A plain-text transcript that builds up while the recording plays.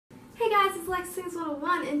guys, it's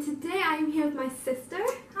AlexisSings101 and today I am here with my sister.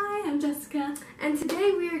 Hi, I'm Jessica. And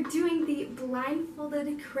today we are doing the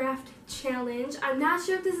Blindfolded Craft Challenge. I'm not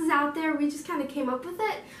sure if this is out there, we just kind of came up with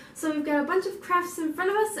it. So we've got a bunch of crafts in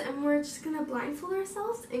front of us and we're just going to blindfold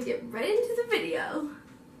ourselves and get right into the video.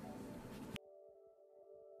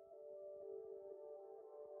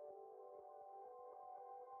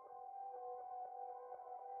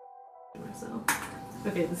 So,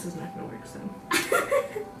 okay, this is not gonna work, so.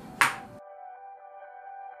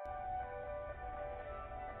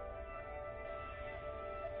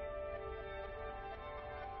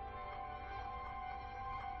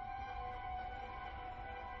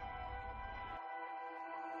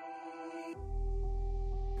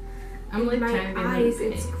 I'm like my trying to eyes,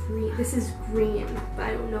 it's green. This is green, but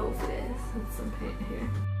I don't know if it is. Let's some paint here.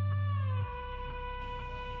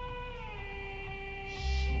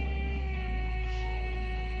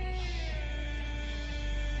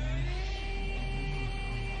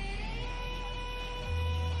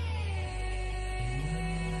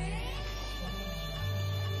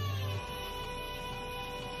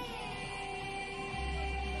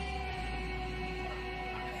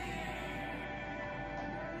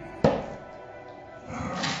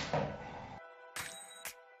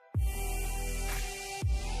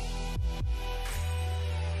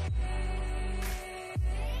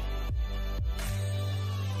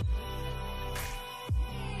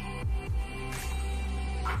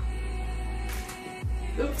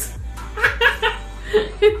 Oops.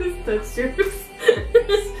 I just touched yours.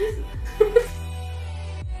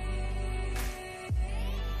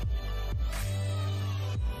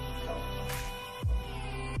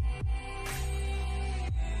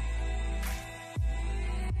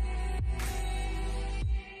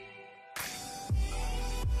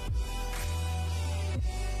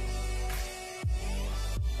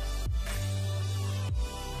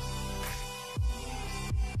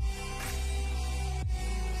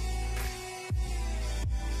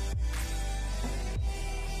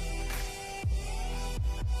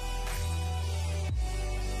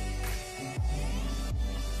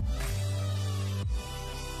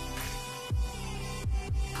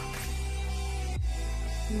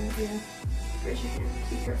 Yeah. Raise your hand.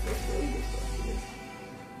 Be careful. It's really difficult.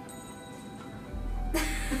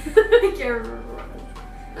 I can't remember.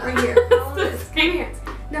 Right here. Follow this. Come here.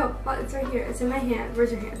 No, it's right here. It's in my hand.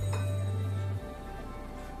 Where's your hand?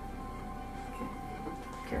 Okay.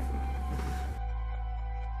 Careful.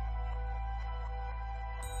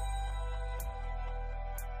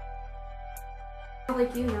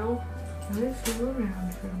 Like you know. Let's go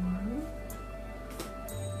around for a while.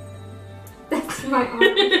 That's my arm.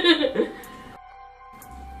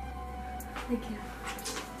 Thank you.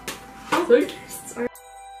 Oh, sorry.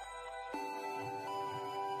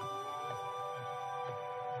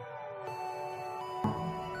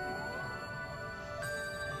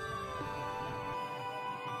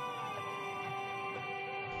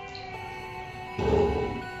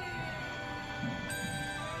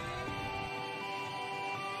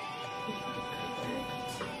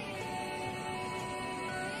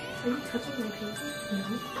 Are you touching my painting? No.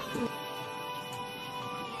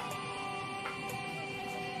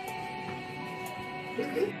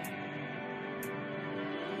 Okay.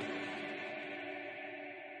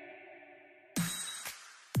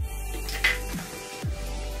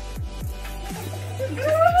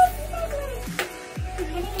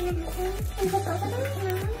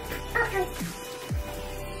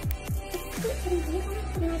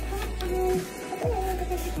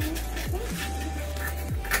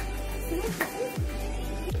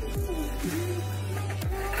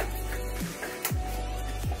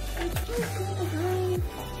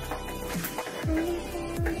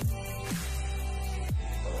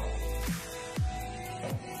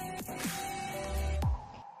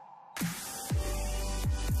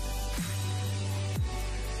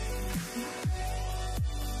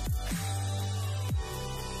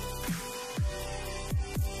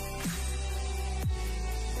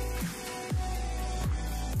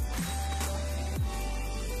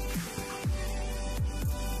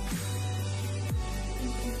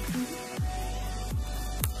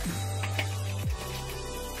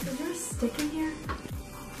 Is there a stick in here?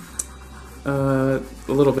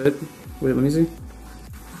 A little bit. Wait, let me see.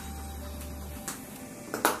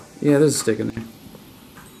 Yeah, there's a stick in there.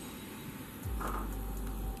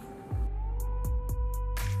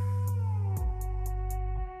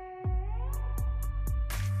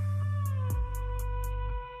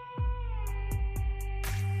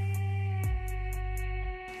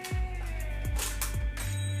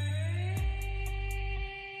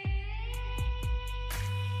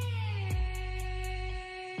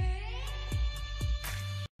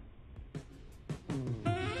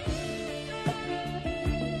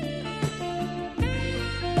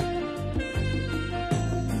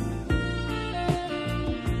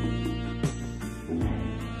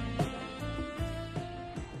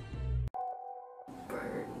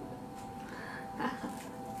 I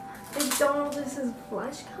don't know if this is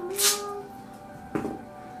flesh coming off.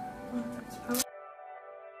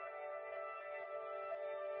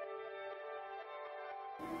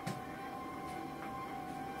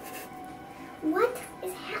 What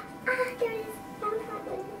is happening? Ah, there it is. Found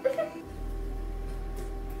happening.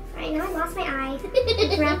 Alright, now I lost my eye. I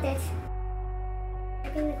grabbed it.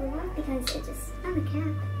 I'm gonna go off because it just. Oh my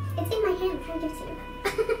god. It's in my hand. I'm trying to give it to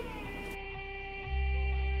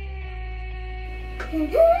you.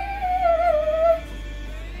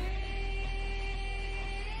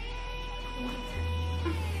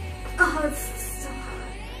 Oh, it's so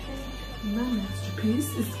hot. My masterpiece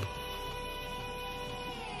is.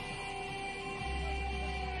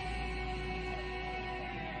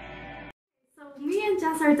 So me and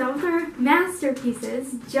Jess are done with our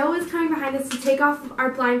masterpieces. Joe is coming behind us to take off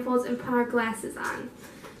our blindfolds and put our glasses on.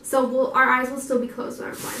 So our eyes will still be closed when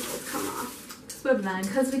our blindfolds come off. We're blind.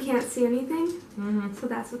 Because we can't see anything. Mm-hmm. So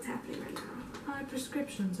that's what's happening right now. My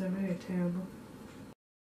prescriptions are very terrible.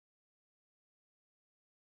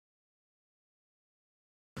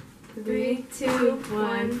 Three, two,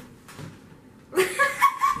 one.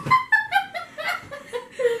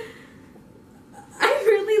 I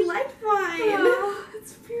really like mine. Oh,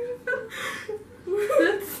 it's beautiful.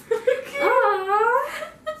 That's so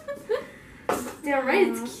cute. Yeah, right.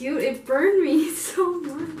 It's cute. It burned me so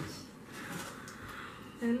much.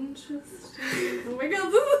 Interesting. Oh my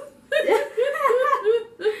god.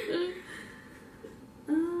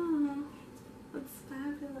 Oh, that's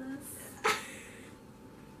fabulous.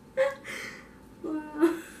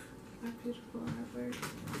 Wow. My beautiful artwork.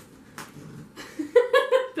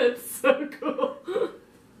 That's so cool.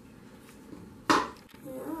 Yeah.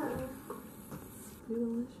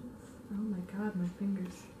 Delicious. Oh my god, my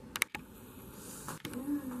fingers.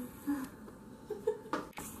 Yeah.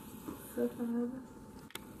 So fabulous.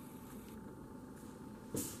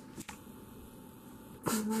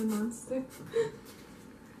 An eye monster.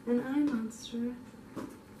 An eye monster.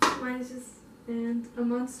 Mine's just And a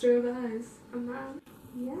monster of eyes. a mom.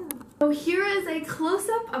 Yeah. So here is a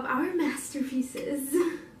close-up of our masterpieces.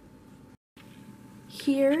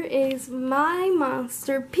 Here is my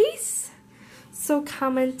masterpiece. So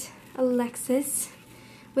comment Alexis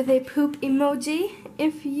with a poop emoji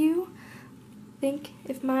if you think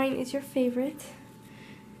if mine is your favorite.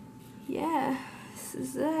 Yeah, this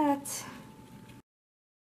is that.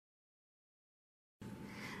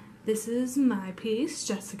 This is my piece,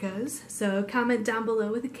 Jessica's. So comment down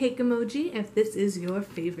below with a cake emoji if this is your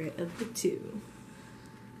favorite of the two.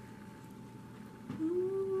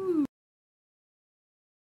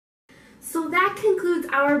 So that concludes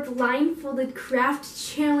our blindfolded craft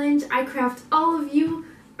challenge. I craft all of you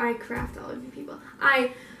people.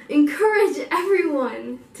 I encourage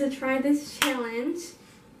everyone to try this challenge.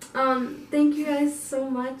 Thank you guys so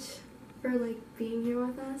much for being here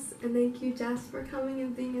with us, and thank you Jess for coming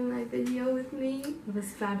and being in my video with me. It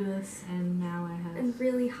was fabulous, and now I have And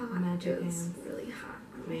really hot. magic It was hands. really hot.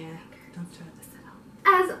 on my Yeah, finger. don't try this at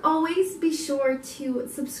all. As always, be sure to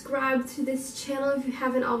subscribe to this channel if you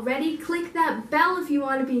haven't already. Click that bell if you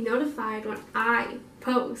want to be notified when I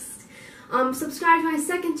post. Subscribe to my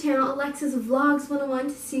second channel, Alexis Vlogs 101, to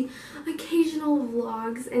see occasional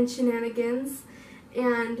vlogs and shenanigans.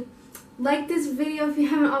 And like this video if you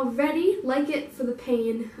haven't already. Like it for the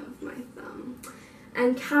pain of my thumb.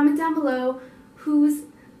 And comment down below whose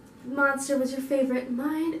monster was your favorite,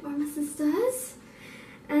 mine or my sister's.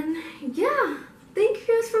 And yeah.